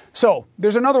 So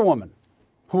there's another woman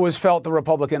who has felt the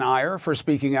Republican ire for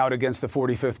speaking out against the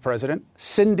 45th president,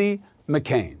 Cindy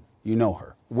McCain. You know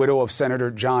her, widow of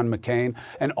Senator John McCain,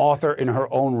 an author in her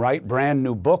own right, brand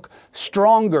new book,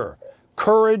 Stronger,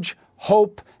 Courage,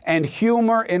 Hope, and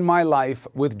Humor in My Life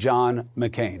with John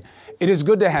McCain. It is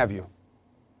good to have you.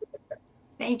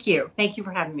 Thank you. Thank you for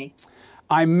having me.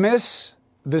 I miss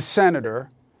the senator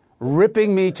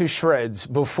ripping me to shreds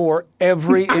before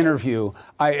every interview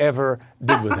I ever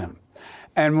did with him.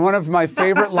 And one of my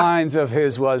favorite lines of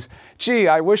his was, gee,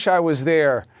 I wish I was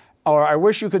there, or I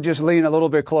wish you could just lean a little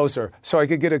bit closer so I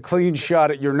could get a clean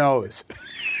shot at your nose.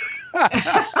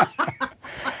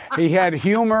 He had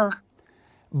humor,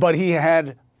 but he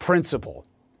had principle.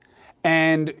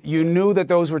 And you knew that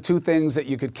those were two things that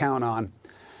you could count on.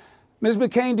 Ms.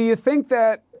 McCain, do you think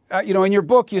that, in your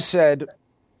book you said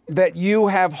that you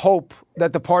have hope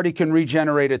that the party can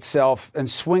regenerate itself and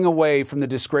swing away from the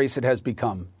disgrace it has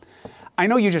become? I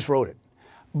know you just wrote it,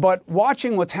 but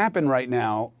watching what's happened right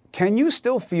now, can you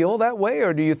still feel that way?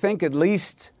 Or do you think at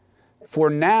least for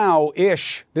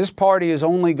now-ish, this party is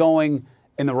only going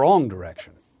in the wrong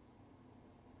direction?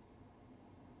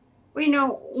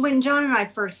 Well, when John and I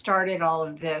first started all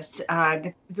of this,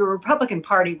 the Republican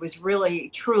Party was really,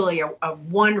 truly a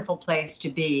wonderful place to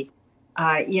be.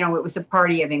 It was the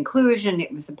party of inclusion.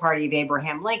 It was the party of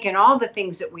Abraham Lincoln, all the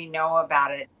things that we know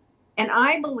about it. And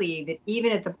I believe that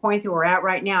even at the point that we're at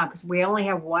right now, because we only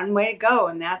have one way to go,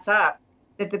 and that's up,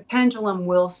 that the pendulum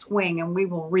will swing and we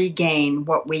will regain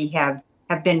what we have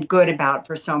been good about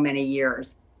for so many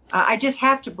years. I just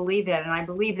have to believe that, and I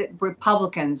believe that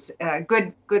Republicans,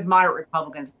 good moderate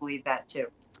Republicans, believe that too.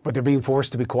 But they're being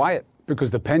forced to be quiet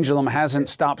because the pendulum hasn't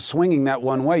stopped swinging that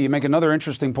one way. You make another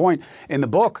interesting point in the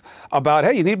book about,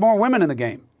 hey, you need more women in the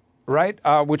game, right?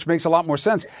 Which makes a lot more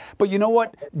sense. But you know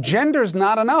what? Gender's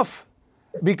not enough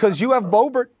because you have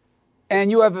Boebert and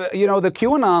you have, the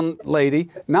QAnon lady.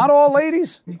 Not all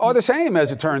ladies are the same,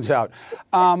 as it turns out.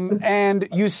 And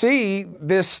you see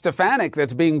this Stefanik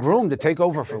that's being groomed to take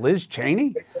over for Liz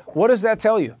Cheney. What does that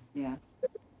tell you? Yeah.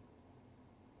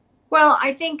 Well,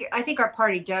 I think our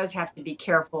party does have to be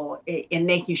careful in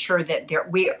making sure that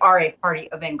we are a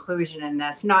party of inclusion, and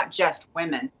that's not just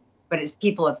women, but it's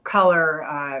people of color,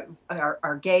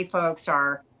 our gay folks,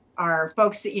 our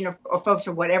folks that, or folks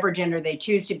of whatever gender they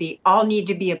choose to be, all need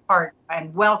to be a part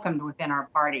and welcomed within our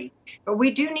party. But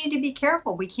we do need to be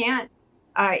careful. We can't,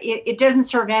 it doesn't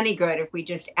serve any good if we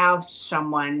just oust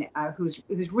someone who's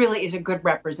really is a good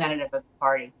representative of the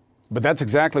party. But that's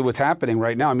exactly what's happening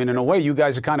right now. I mean, in a way, you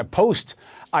guys are kind of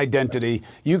post-identity.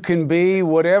 You can be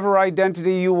whatever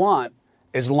identity you want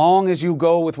as long as you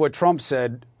go with what Trump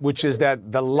said, which is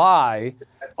that the lie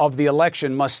of the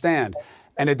election must stand.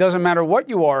 And it doesn't matter what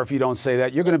you are if you don't say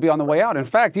that. You're going to be on the way out. In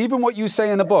fact, even what you say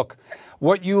in the book,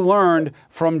 what you learned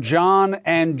from John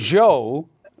and Joe,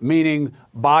 meaning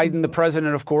Biden, the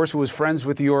president, of course, who was friends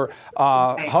with your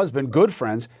husband, good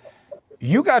friends,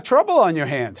 you got trouble on your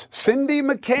hands. Cindy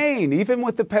McCain, even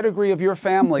with the pedigree of your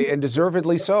family, and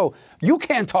deservedly so, you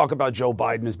can't talk about Joe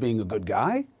Biden as being a good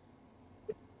guy.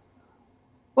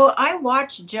 Well, I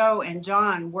watched Joe and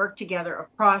John work together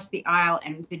across the aisle,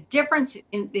 and the difference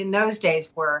in those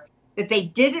days were that they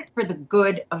did it for the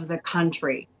good of the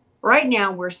country. Right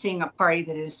now, we're seeing a party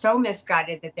that is so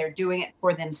misguided that they're doing it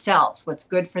for themselves, what's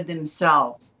good for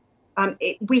themselves.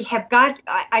 We have got,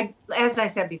 as I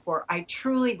said before, I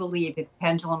truly believe that the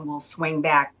pendulum will swing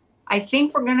back. I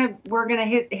think we're gonna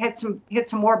hit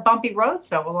some more bumpy roads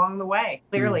though along the way.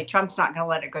 Clearly, Trump's not gonna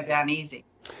let it go down easy.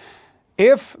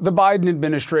 If the Biden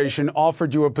administration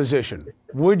offered you a position,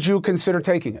 would you consider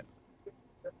taking it?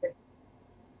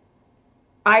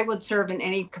 I would serve in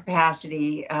any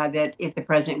capacity that if the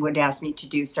president would ask me to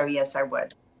do so, yes, I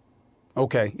would.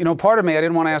 Okay. Part of me, I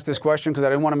didn't want to ask this question because I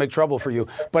didn't want to make trouble for you.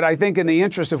 But I think in the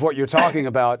interest of what you're talking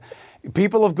about,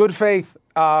 people of good faith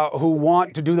who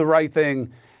want to do the right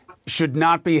thing should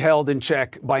not be held in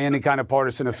check by any kind of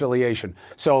partisan affiliation.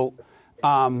 So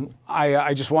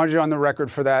I just wanted you on the record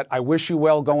for that. I wish you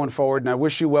well going forward, and I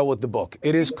wish you well with the book.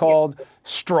 It is called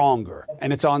Stronger,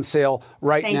 and it's on sale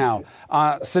right now.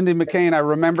 Cindy McCain, I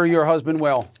remember your husband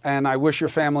well, and I wish your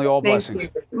family all blessings.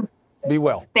 Be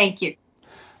well. Thank you.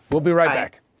 We'll be right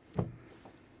back.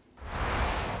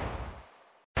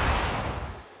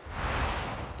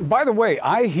 By the way,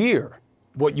 I hear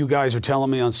what you guys are telling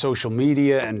me on social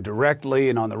media and directly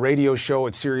and on the radio show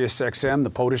at SiriusXM, the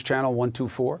POTUS channel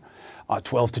 124,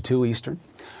 12 to 2 Eastern.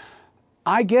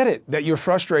 I get it that you're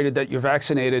frustrated that you're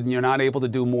vaccinated and you're not able to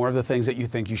do more of the things that you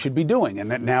think you should be doing,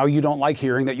 and that now you don't like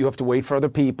hearing that you have to wait for other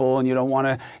people and you don't want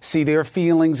to see their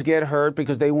feelings get hurt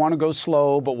because they want to go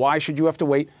slow, but why should you have to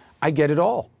wait? I get it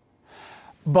all.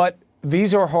 But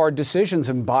these are hard decisions,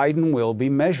 and Biden will be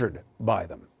measured by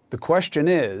them. The question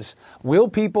is, will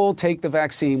people take the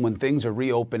vaccine when things are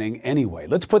reopening anyway?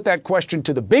 Let's put that question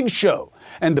to the big show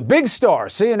and the big star,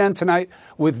 CNN Tonight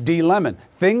with D. Lemon.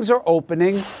 Things are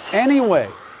opening anyway.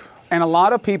 And a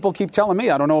lot of people keep telling me,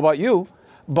 I don't know about you,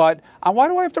 but why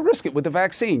do I have to risk it with the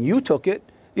vaccine? You took it.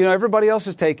 You know, everybody else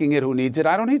is taking it who needs it.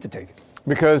 I don't need to take it.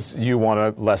 Because you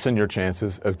want to lessen your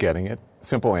chances of getting it.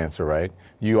 Simple answer, right?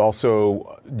 You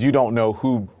don't know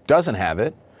who doesn't have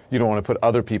it. You don't want to put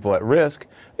other people at risk.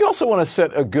 You also want to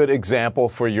set a good example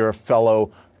for your fellow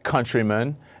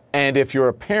countrymen. And if you're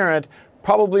a parent,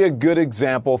 probably a good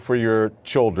example for your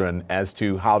children as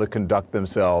to how to conduct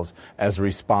themselves as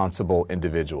responsible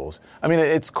individuals. I mean,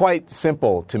 it's quite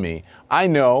simple to me. I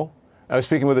was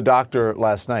speaking with a doctor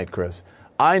last night, Chris.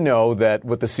 I know that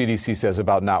what the CDC says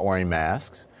about not wearing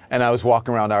masks, and I was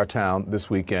walking around our town this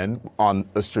weekend on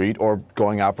the street or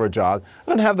going out for a jog,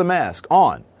 I didn't have the mask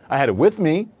on. I had it with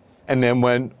me, and then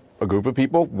when a group of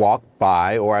people walk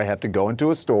by or I have to go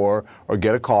into a store or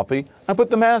get a coffee, I put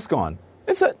the mask on.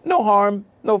 It's no harm,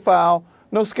 no foul,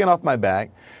 no skin off my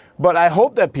back. But I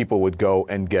hope that people would go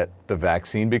and get the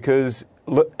vaccine because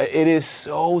look, it is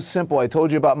so simple. I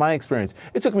told you about my experience.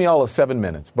 It took me all of 7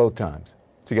 minutes, both times,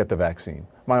 to get the vaccine.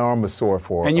 My arm was sore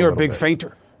for And you're a little big bit.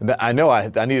 fainter. I know. I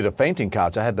needed a fainting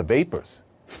couch. I had the vapors.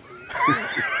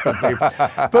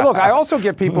 But look, I also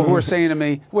get people who are saying to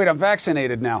me, wait, I'm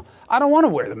vaccinated now. I don't want to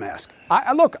wear the mask.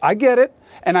 Look, I get it.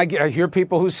 And I hear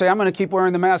people who say, I'm going to keep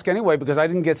wearing the mask anyway because I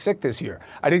didn't get sick this year.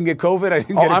 I didn't get COVID. I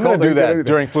didn't get a I'm cold. going to do that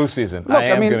during flu season. Look,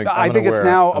 I think it's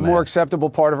now a more acceptable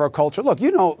part of our culture. Look,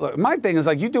 my thing is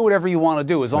you do whatever you want to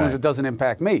do as long as it doesn't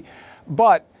impact me.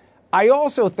 But I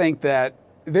also think that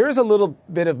there's a little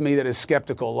bit of me that is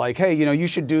skeptical. Like, hey, you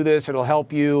should do this. It'll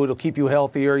help you. It'll keep you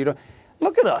healthier.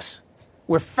 Look at us.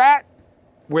 We're fat.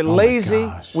 We're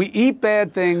lazy. We eat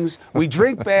bad things. We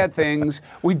drink bad things.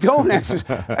 We don't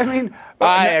exercise.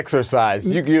 I exercise.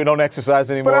 You don't exercise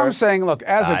anymore? But I'm saying, look,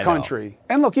 as a country,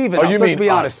 and look, even us, let's be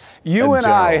honest, you and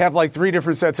I have like 3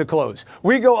 different sets of clothes.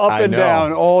 We go up and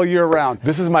down all year round.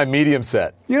 This is my medium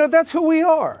set. That's who we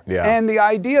are. Yeah. And the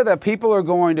idea that people are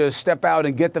going to step out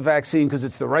and get the vaccine because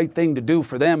it's the right thing to do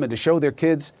for them and to show their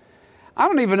kids, I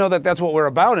don't even know that that's what we're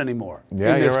about anymore in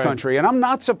this country. And I'm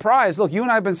not surprised. Look, you and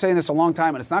I have been saying this a long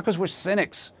time, and it's not because we're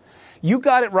cynics. You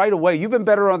got it right away. You've been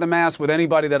better on the mask with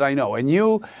anybody that I know. And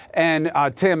you and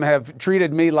Tim have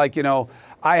treated me like,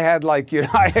 I had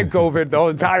COVID the whole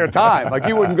entire time. Like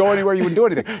you wouldn't go anywhere, you wouldn't do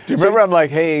anything. Do you remember I'm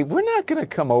like, hey, we're not going to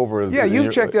come over. Yeah, you've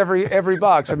checked every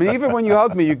box. Even when you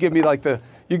hug me, you give me like the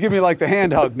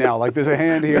hand hug now. Like there's a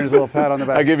hand here and there's a little pat on the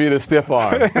back. I give you the stiff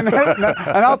arm. and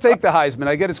I'll take the Heisman.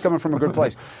 I get it's coming from a good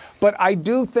place. But I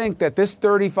do think that this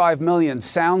 35 million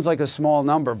sounds like a small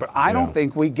number, but I don't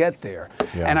think we get there.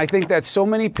 Yeah. And I think that so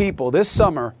many people this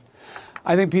summer,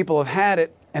 I think people have had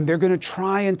it and they're going to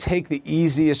try and take the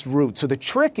easiest route. So the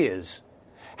trick is,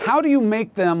 how do you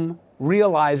make them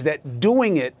realize that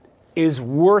doing it is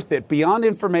worth it beyond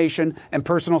information and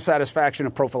personal satisfaction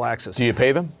of prophylaxis? Do you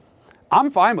pay them? I'm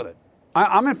fine with it.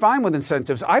 I'm fine with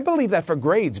incentives. I believe that for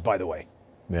grades, by the way.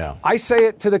 Yeah. I say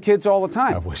it to the kids all the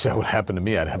time. I wish that would happen to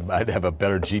me. I'd have a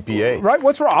better GPA. Right?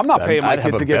 What's wrong? I'm not paying my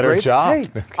kids to get grades. Job.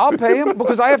 Hey, I'll pay them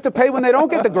because I have to pay when they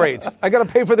don't get the grades. I got to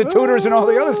pay for the tutors and all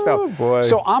the other stuff. Boy.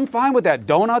 So I'm fine with that.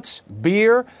 Donuts,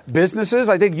 beer, businesses.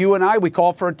 I think you and I, we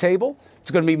call for a table.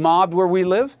 It's going to be mobbed where we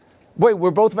live. Wait,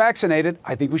 we're both vaccinated.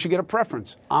 I think we should get a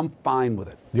preference. I'm fine with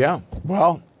it. Yeah.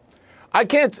 Well, I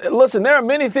can't. Listen, there are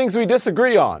many things we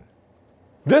disagree on.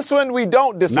 This one we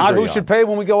don't disagree on. Not who should pay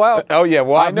when we go out. Oh, yeah.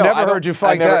 Well, I've never heard you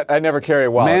fight that. I never carry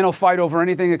a wallet. Man will fight over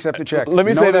anything except a check. Let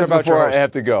me say this before I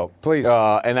have to go. Please.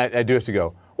 And I do have to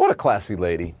go. What a classy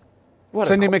lady.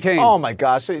 Cindy McCain. Oh, my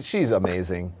gosh. She's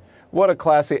amazing. What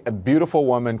a beautiful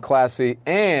woman, classy,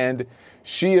 and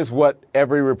she is what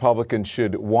every Republican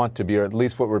should want to be, or at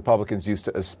least what Republicans used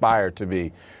to aspire to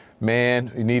be.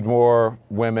 Man, you need more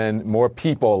women, more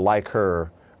people like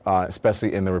her,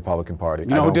 especially in the Republican Party. You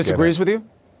know who disagrees with you?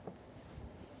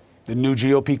 The new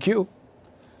GOPQ.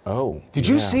 Oh. Did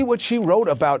you see what she wrote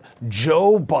about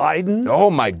Joe Biden?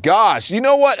 Oh, my gosh. You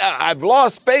know what? I've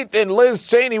lost faith in Liz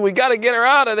Cheney. We got to get her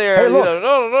out of there. Hey, look,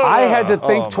 I had to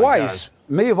think twice.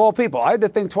 Me of all people, I had to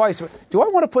think twice. Do I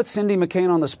want to put Cindy McCain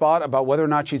on the spot about whether or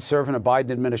not she'd serve in a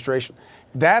Biden administration?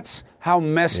 That's how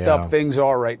messed up things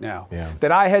are right now. Yeah.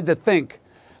 That I had to think,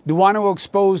 Do want to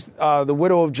expose the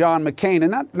widow of John McCain,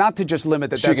 and not to just limit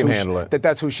that She can handle it.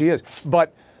 that's who she is,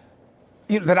 but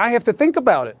that I have to think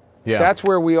about it. Yeah. That's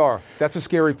where we are. That's a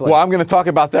scary place. Well, I'm going to talk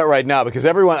about that right now because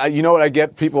everyone, you know what, I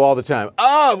get people all the time.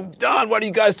 Oh, Don, why do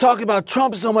you guys talk about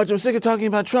Trump so much? I'm sick of talking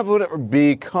about Trump or whatever.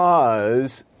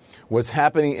 Because what's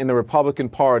happening in the Republican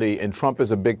Party, and Trump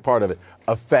is a big part of it,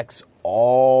 affects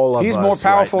all of us. He's more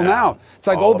powerful right now. It's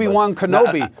like All of Obi-Wan us.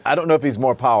 Kenobi. Now, I don't know if he's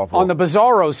more powerful. On the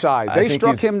Bizarro side, I they think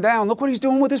struck he's- him down. Look what he's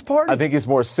doing with his party. I think he's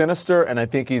more sinister, and I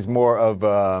think he's more of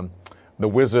the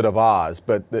Wizard of Oz.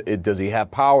 But does he have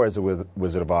power as a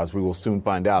Wizard of Oz? We will soon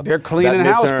find out. They're cleaning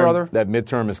house, brother. That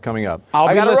midterm is coming up. I'll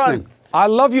be gotta listening. run. I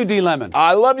love you, D. Lemon.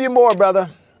 I love you more, brother.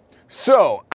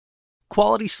 So,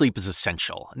 quality sleep is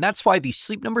essential, and that's why the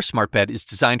Sleep Number Smart Bed is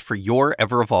designed for your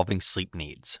ever-evolving sleep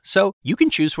needs. So you can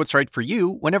choose what's right for you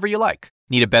whenever you like.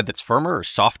 Need a bed that's firmer or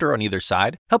softer on either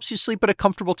side? Helps you sleep at a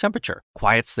comfortable temperature.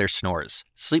 Quiets their snores.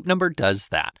 Sleep Number does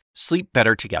that. Sleep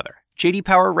better together. J.D.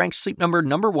 Power ranks Sleep Number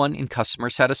 #1 in customer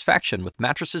satisfaction with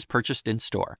mattresses purchased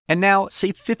in-store. And now,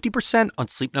 save 50% on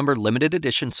Sleep Number limited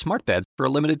edition smart beds for a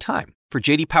limited time. For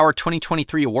J.D. Power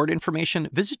 2023 award information,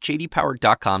 visit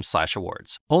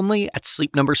jdpower.com/awards. Only at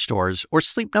Sleep Number stores or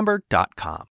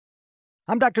sleepnumber.com.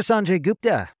 I'm Dr. Sanjay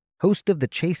Gupta, host of the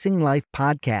Chasing Life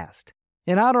podcast.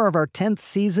 In honor of our 10th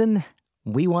season,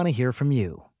 we want to hear from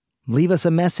you. Leave us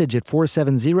a message at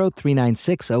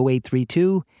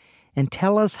 470-396-0832 and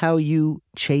tell us how you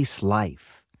chase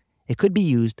life. It could be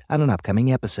used on an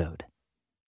upcoming episode.